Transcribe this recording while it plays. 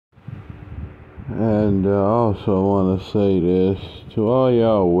And I also want to say this to all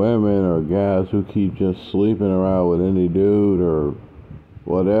y'all women or guys who keep just sleeping around with any dude or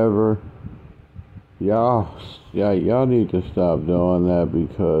whatever. Y'all need to stop doing that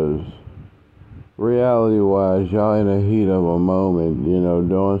because reality-wise, y'all in the heat of a moment,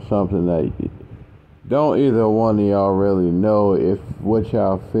 doing something that don't either one of y'all really know if what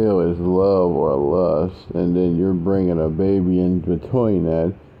y'all feel is love or lust, and then you're bringing a baby in between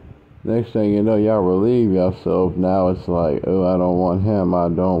that. Next thing you know, y'all relieve yourself. Now it's like, oh, I don't want him, I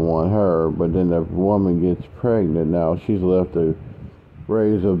don't want her. But then the woman gets pregnant. Now she's left to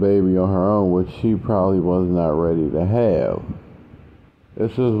raise a baby on her own, which she probably was not ready to have.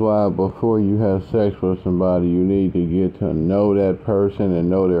 This is why before you have sex with somebody, you need to get to know that person and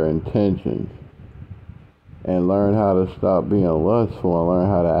know their intentions. And learn how to stop being lustful and learn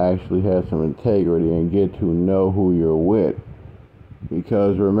how to actually have some integrity and get to know who you're with.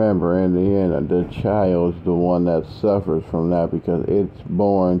 Because remember, in the end, the child's the one that suffers from that because it's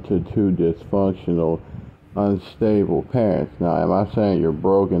born to two dysfunctional, unstable parents. Now, am I saying you're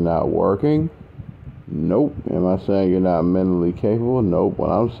broke and not working? Nope. Am I saying you're not mentally capable? Nope. What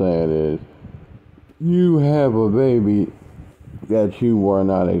I'm saying is you have a baby that you were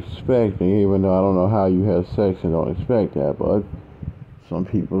not expecting, even though I don't know how you have sex and don't expect that, but some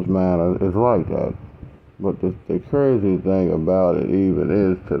people's mind is like that. But the crazy thing about it even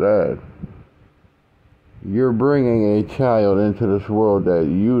is to that, you're bringing a child into this world that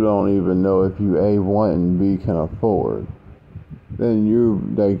you don't even know if you A, want, and B, can afford. Then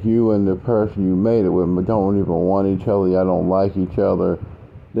you and the person you made it with don't even want each other, y'all don't like each other.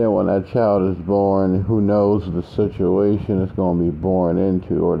 Then when that child is born, who knows the situation it's going to be born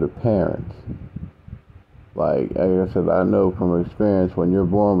into or the parents. Like I said, I know from experience when you're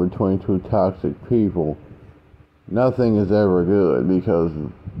born between two toxic people, nothing is ever good because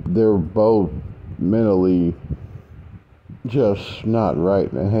they're both mentally just not right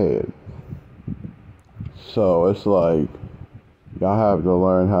in the head. So it's like y'all have to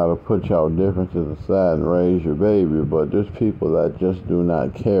learn how to put y'all differences aside and raise your baby, but there's people that just do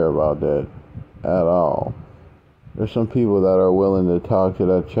not care about that at all. There's some people that are willing to talk to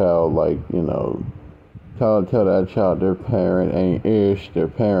that child like, tell that child their parent ain't ish, their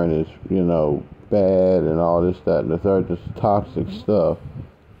parent is, bad and all this, that, and the third, this toxic stuff.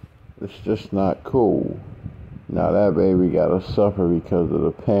 It's just not cool. Now that baby gotta suffer because of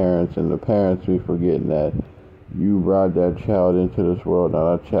the parents, and the parents be forgetting that you brought that child into this world.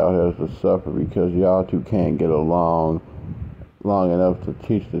 Now that child has to suffer because y'all two can't get along long enough to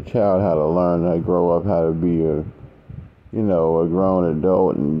teach the child how to learn, how to grow up, how to be a grown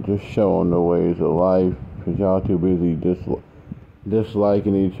adult, and just show them the ways of life. Because y'all too busy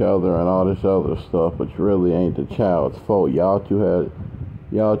disliking each other and all this other stuff, which really ain't the child's fault. Y'all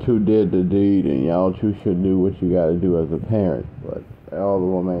two did the deed, and y'all two should do what you gotta do as a parent. But all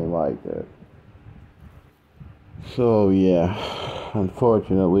of them ain't like that. So yeah,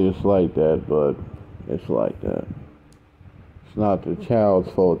 unfortunately it's like that, but it's like that. It's not the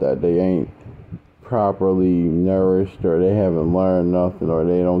child's fault that they ain't properly nourished or they haven't learned nothing or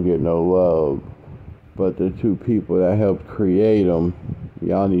they don't get no love. But the two people that helped create them,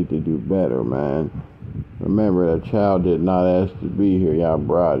 y'all need to do better, man. Remember, that child did not ask to be here. Y'all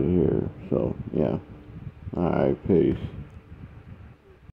brought it here. So, yeah. Alright, peace.